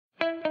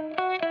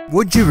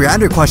Would you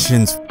rather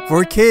questions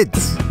for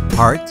kids,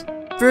 part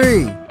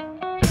 3.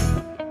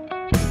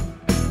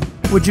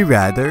 Would you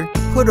rather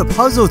put a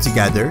puzzle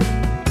together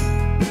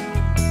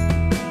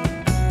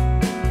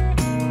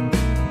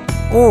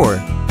or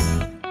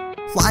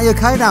fly a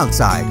kite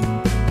outside?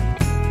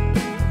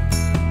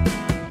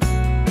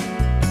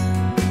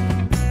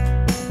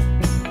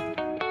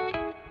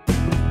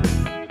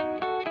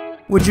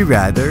 Would you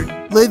rather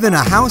live in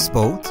a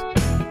houseboat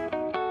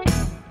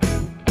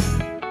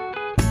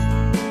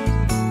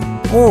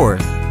or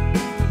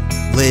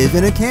live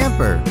in a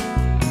camper?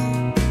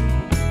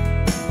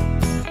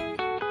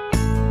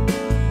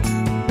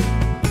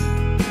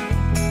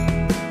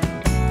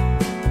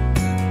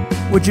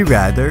 Would you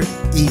rather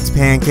eat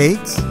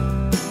pancakes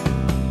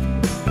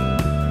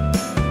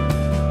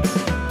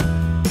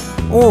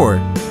or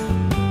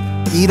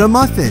eat a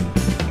muffin?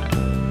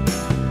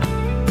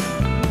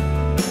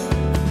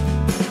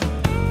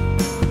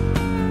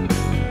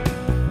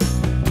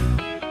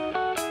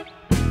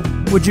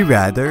 Would you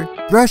rather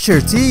brush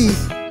your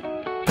teeth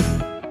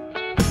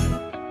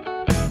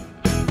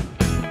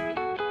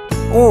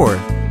or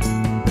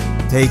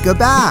take a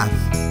bath?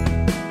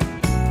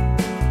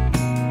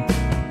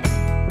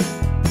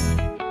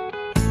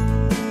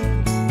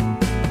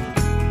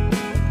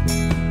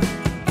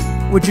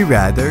 Would you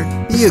rather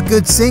be a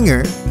good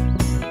singer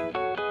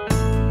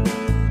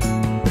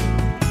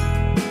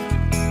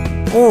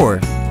or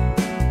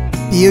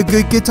be a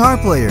good guitar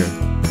player?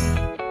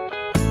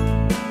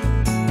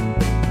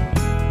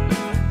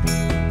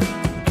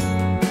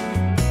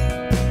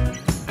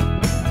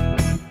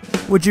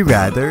 Would you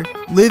rather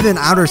live in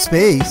outer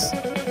space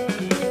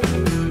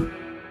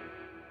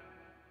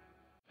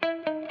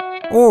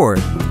or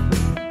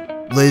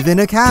live in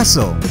a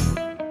castle?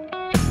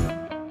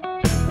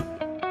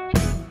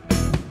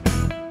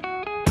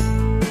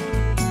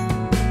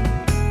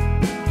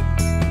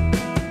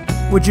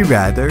 Would you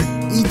rather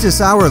eat a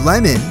sour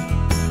lemon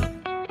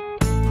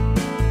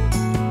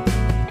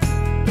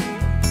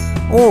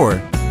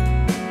or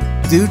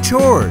do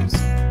chores?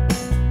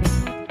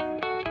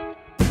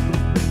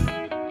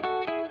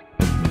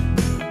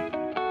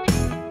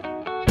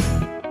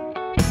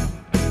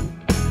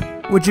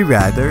 Would you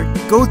rather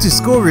go to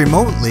school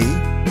remotely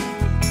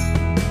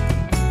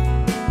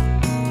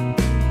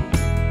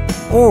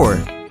or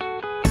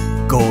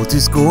go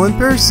to school in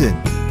person?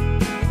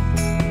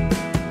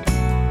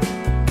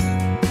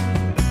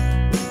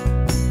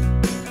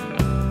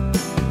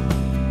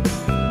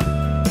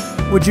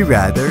 Would you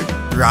rather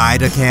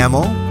ride a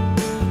camel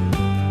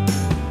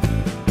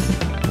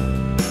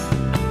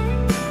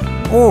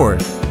or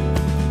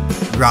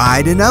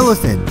ride an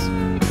elephant?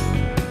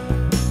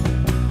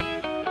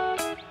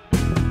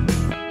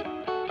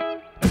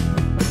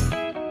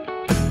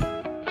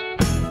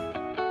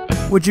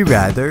 Would you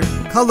rather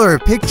color a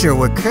picture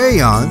with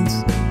crayons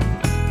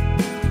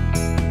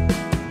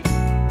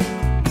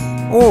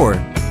or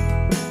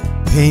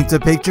paint a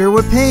picture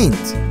with paint?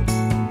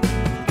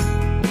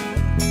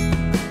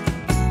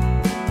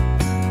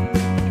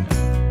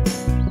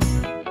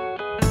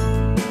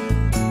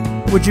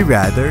 Would you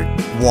rather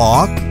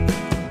walk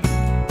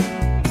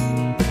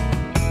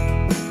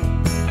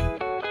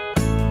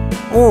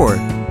or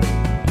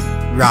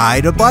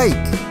ride a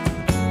bike?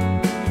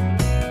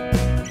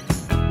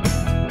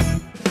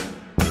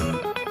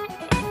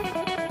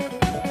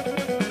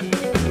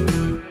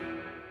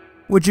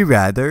 Would you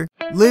rather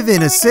live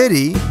in a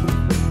city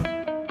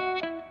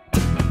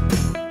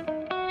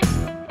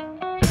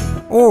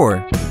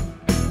or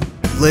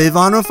live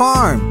on a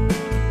farm?